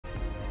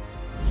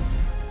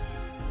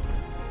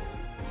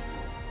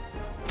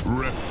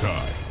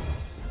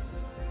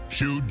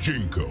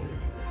Shujinko.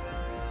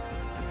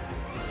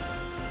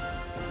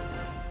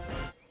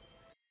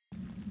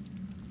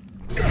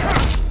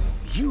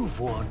 You've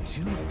worn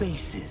two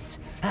faces,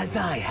 as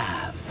I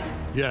have.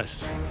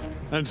 Yes,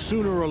 and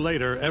sooner or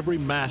later, every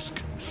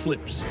mask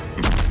slips.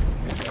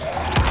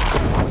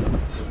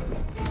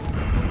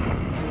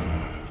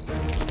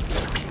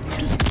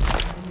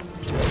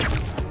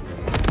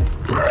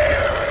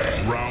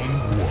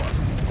 Round one,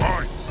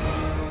 fight!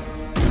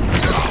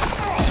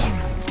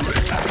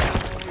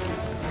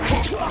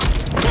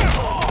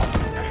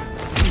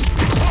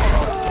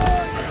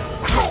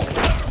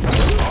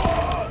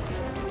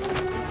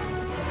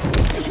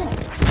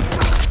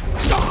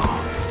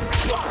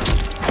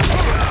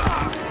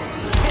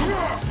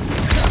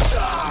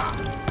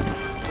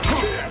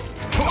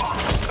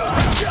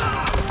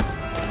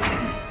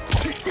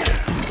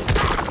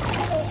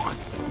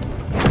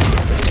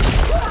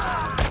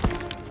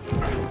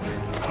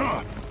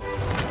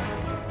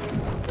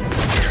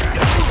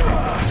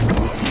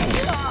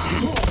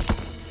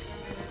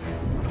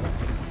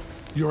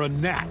 You're a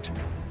gnat.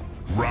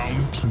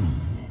 Round two,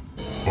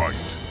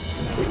 fight!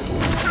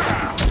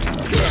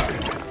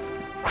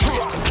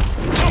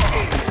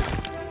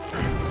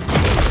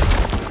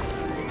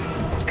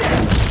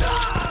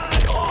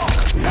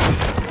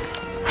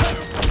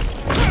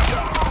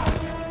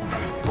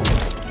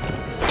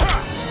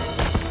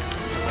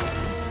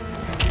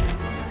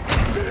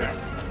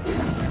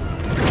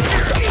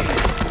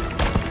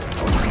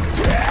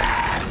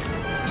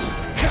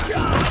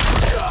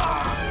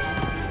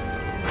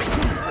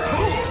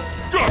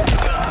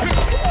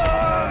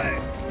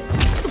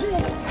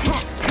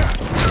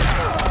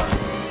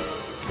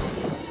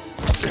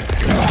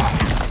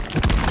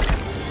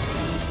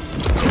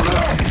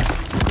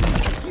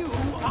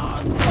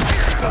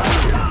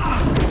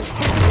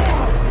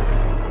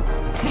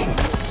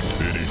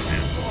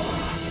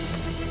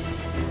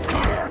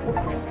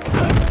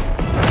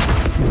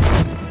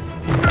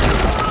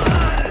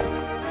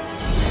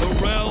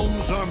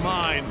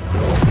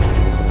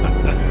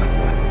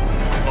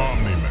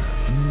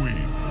 Omni-Man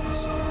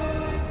wins.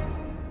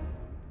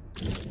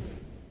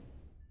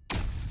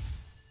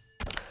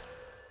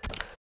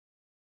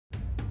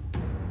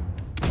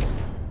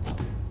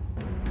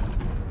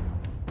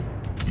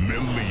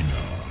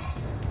 Melina.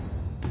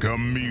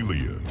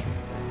 Chameleon.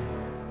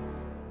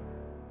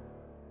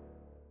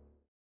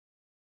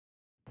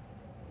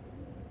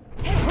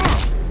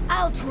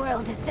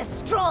 Outworld is the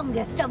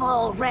strongest of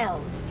all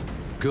realms.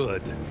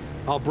 Good.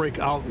 I'll break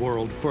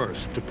Outworld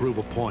first to prove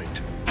a point.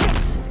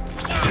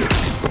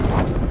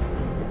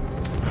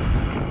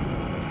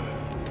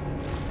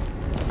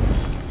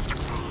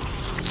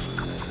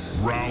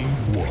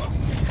 Round one,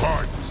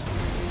 fight!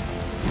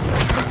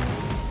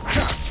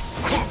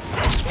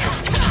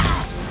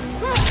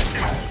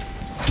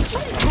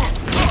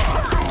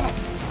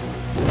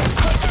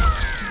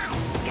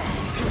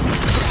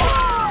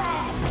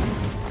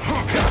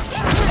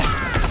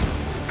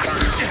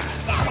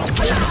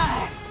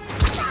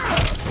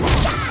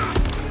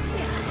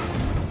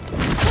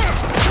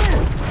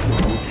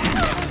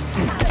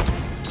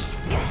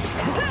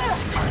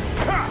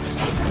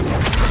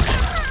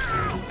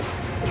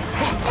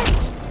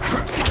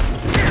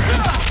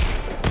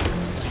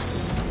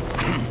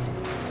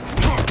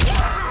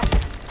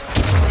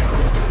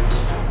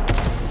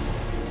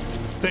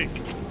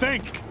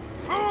 Think!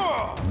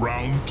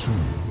 Round two,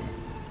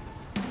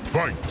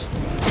 fight!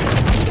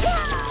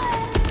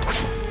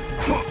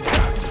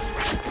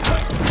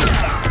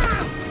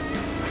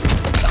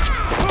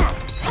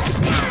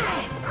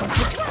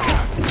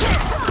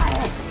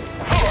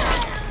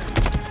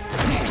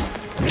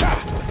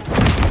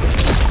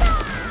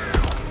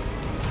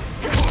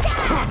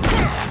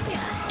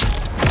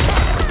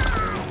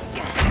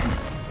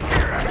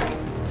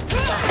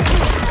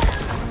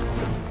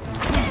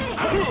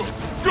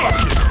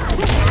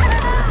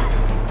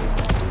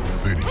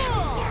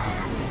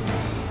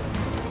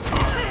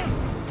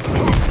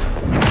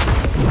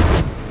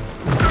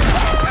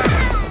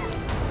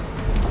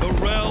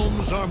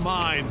 Are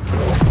mine.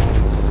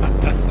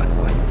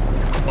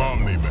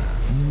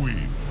 Omni-Man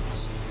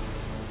wins.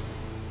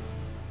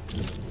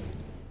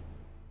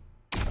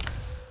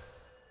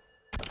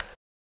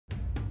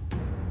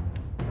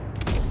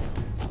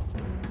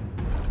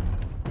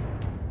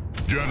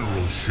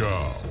 General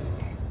Shao.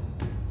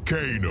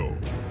 Kano.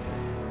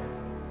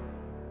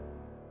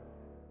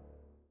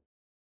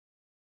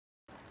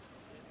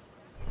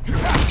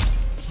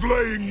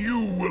 Slaying you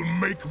will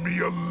make me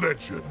a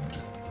legend.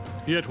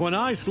 Yet when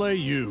I slay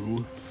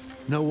you,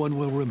 no one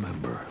will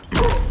remember.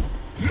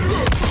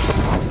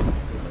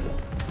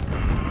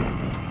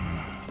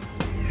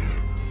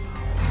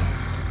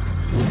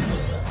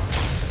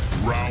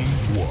 Round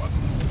one,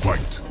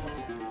 fight!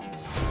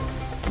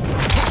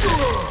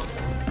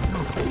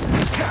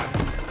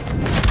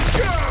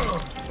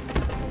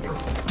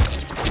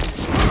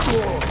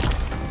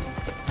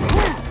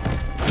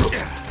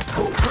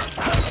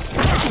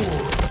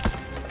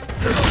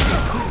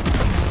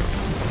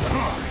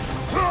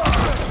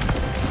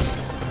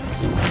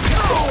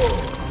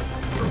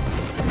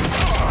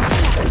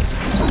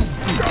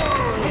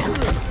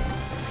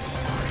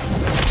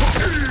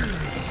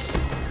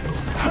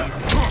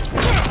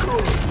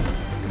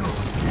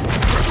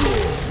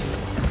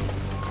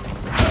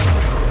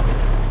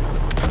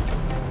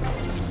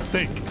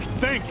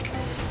 Think!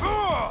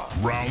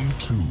 Round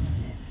 2.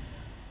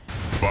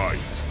 Fight.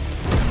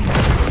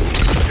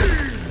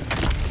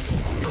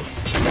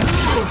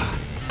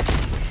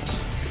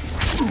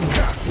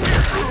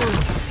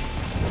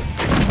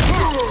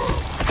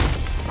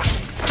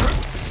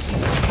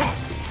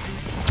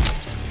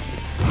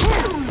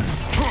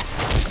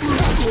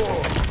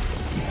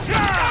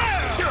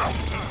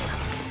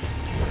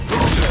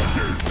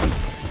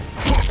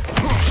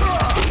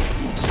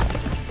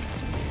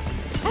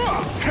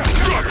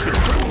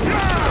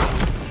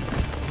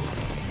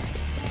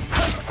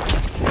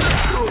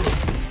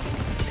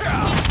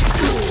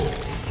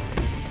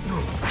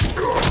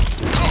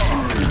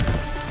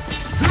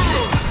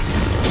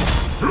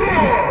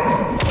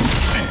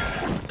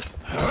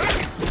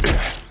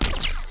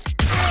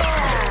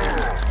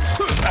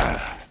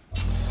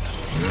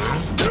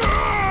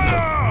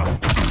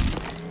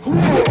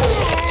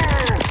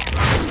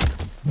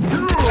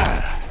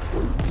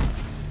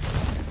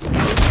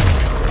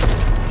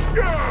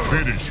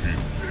 Finish him.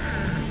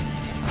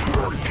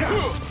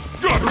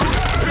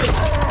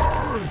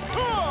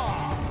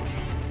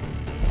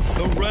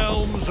 The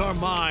realms are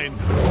mine.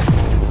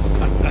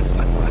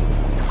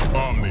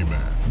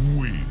 Omni-Man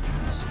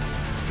wins.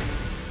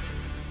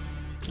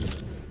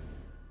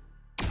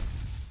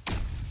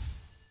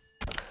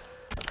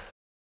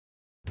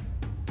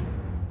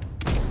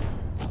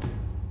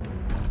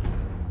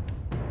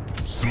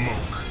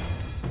 Smoke.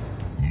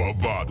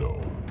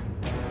 Movado.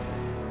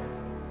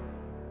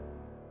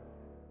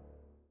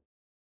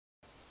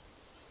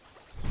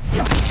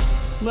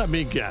 Let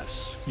me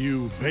guess.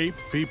 You vape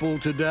people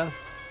to death?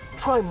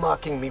 Try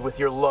mocking me with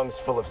your lungs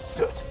full of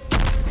soot.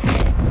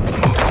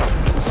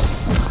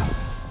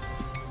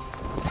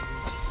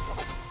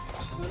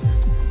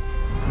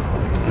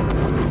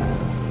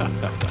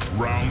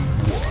 Round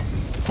 1.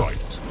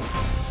 Fight.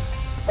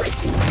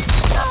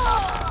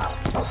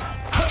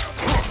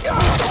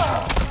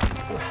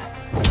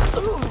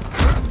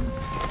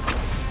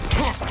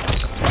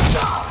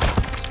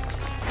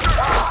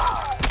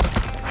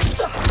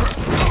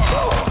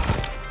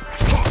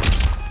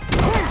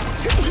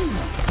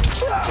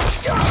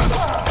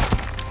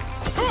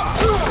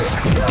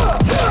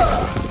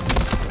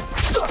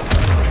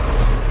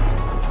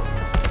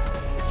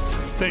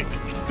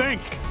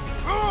 Think!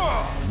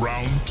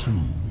 Round 2.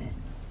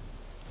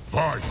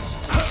 Fight.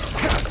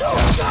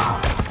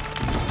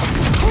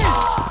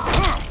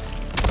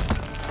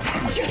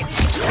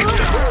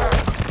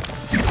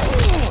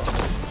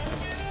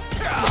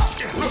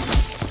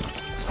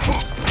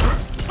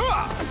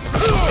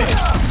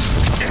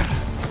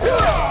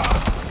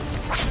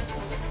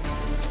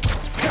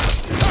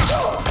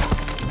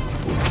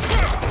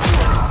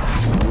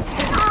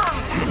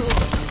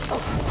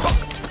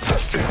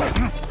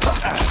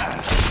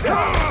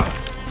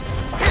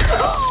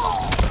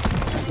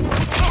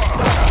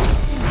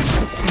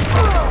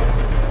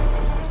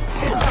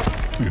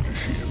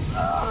 Finish him.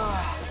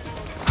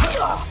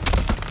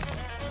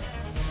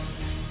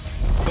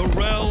 The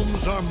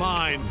realms are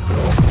mine.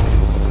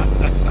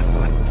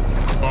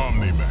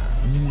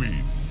 Omni-Man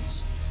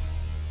wins.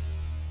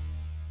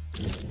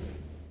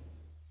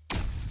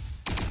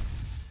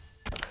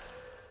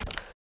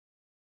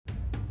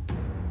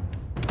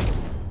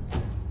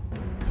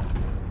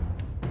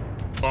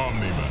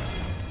 Omni-Man.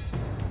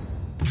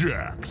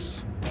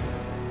 Jax.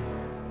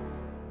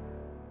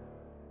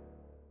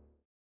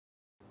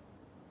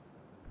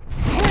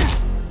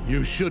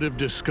 You should have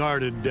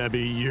discarded Debbie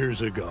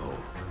years ago.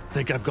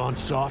 Think I've gone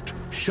soft?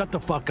 Shut the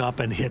fuck up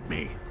and hit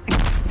me.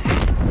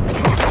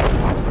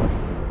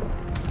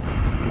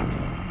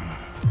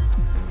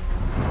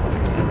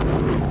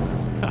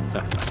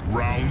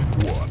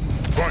 Round 1.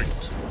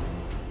 Fight.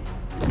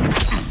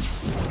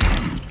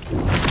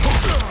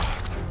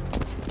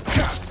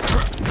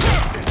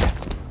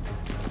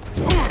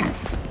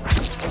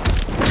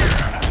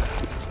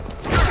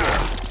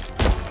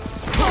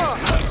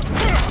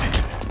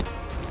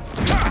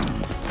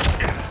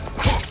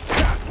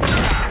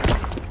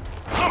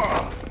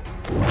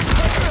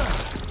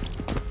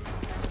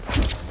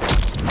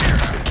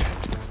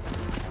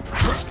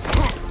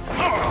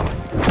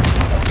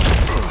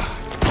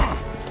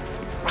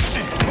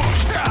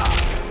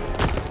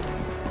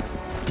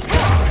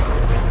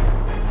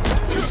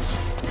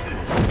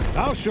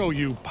 I'll show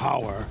you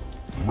power.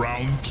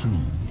 Round 2.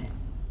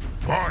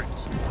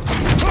 Fight.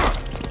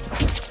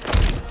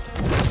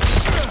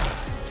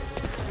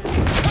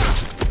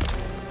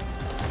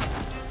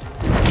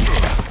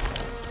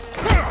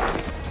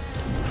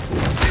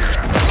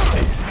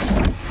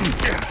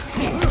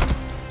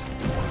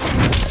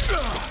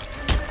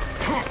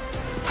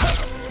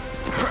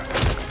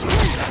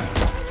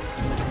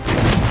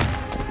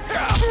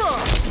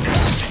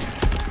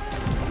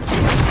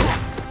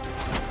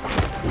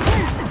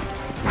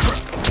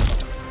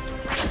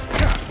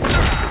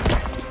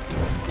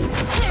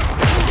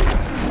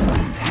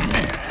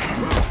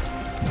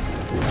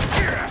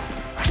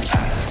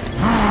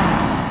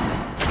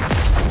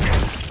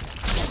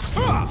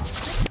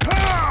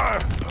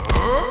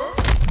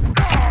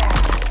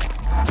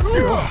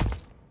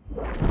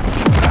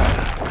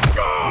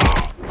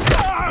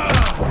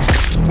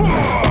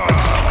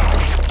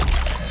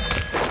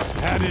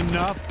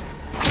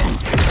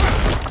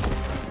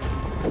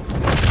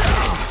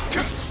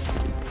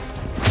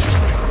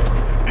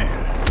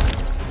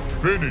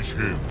 Finish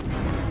him.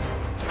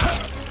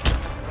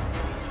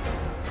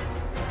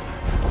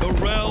 The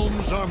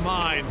realms are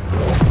mine.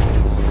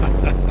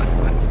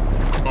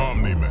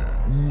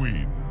 Omni-Man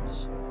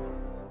wins.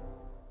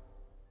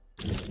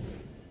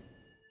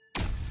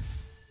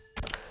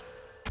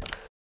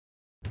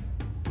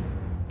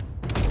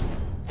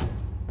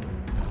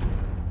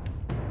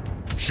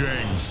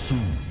 Shang Tsung.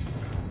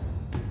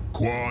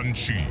 Quan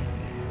Chi.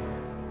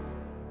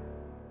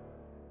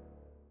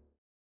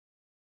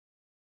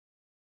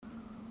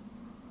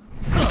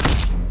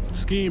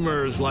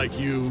 Schemers like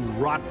you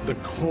rot the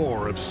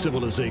core of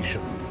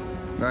civilization.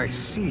 I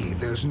see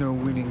there's no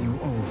winning you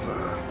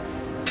over.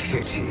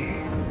 Pity.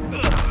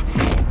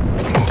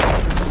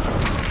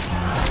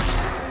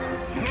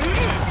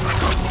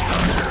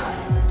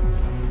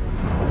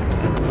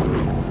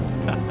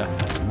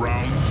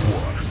 Round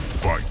one,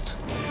 fight.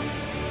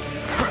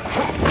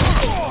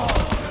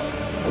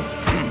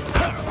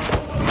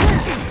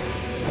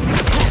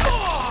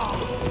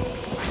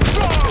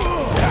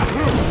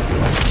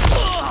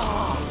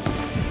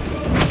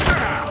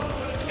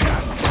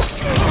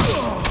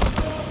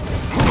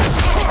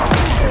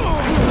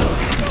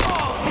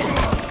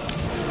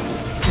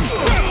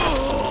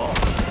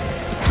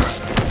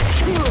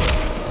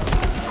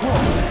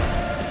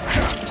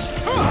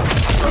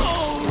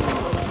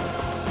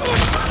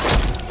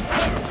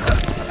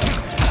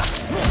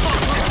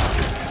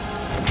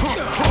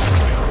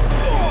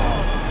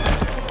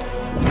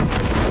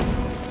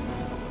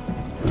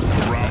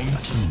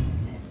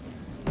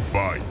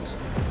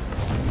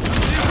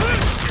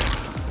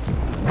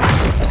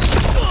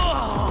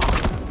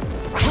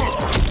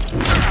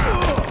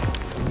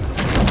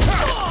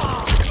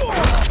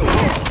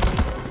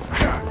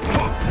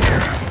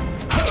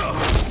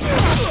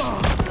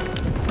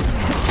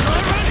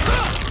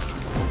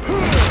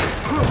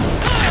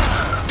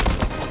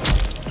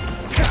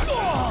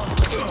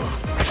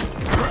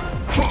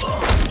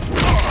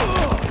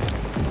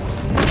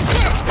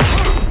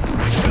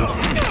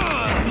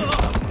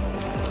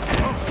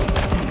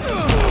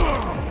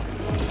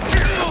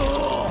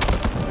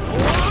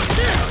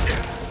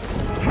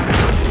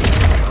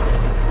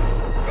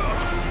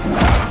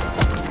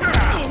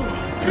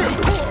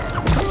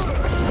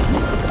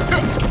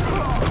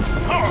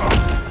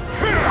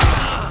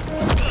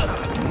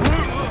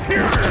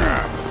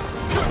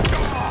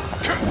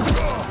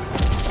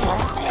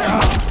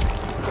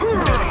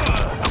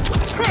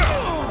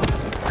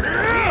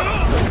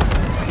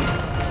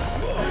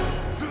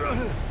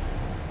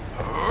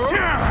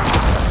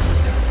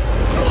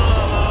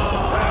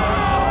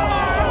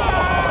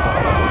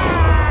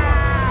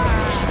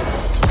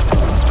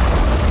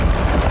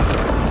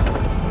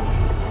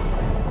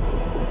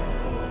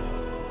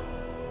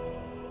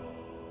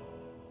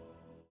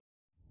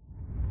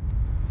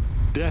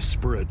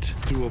 Desperate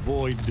to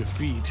avoid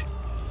defeat,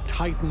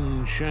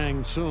 Titan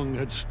Shang Tsung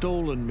had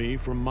stolen me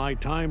from my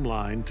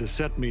timeline to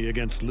set me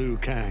against Liu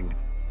Kang.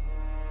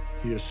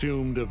 He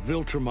assumed a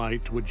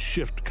Viltrumite would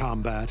shift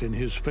combat in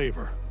his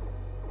favor.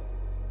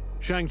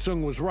 Shang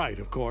Tsung was right,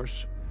 of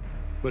course,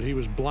 but he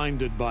was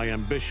blinded by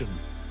ambition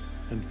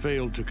and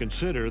failed to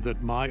consider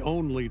that my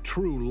only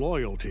true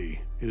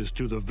loyalty is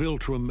to the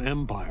Viltrum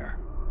Empire.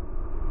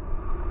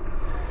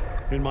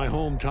 In my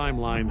home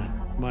timeline,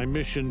 my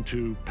mission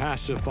to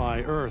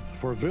pacify Earth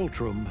for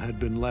Viltrum had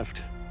been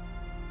left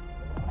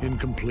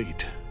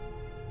incomplete.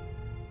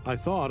 I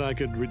thought I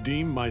could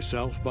redeem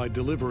myself by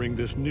delivering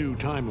this new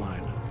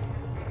timeline.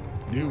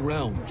 New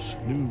realms,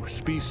 new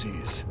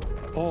species,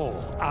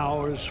 all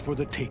ours for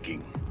the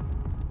taking.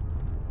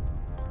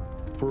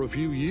 For a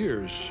few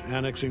years,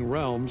 annexing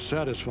realms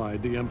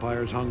satisfied the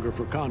Empire's hunger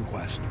for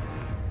conquest.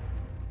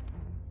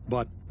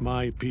 But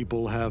my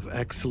people have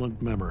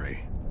excellent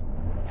memory.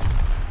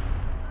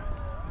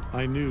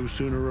 I knew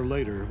sooner or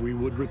later we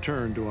would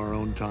return to our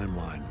own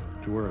timeline,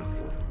 to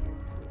Earth,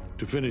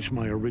 to finish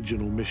my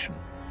original mission.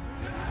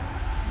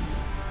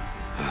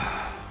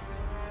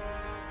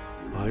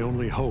 I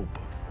only hope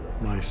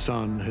my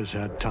son has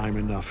had time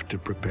enough to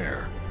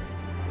prepare.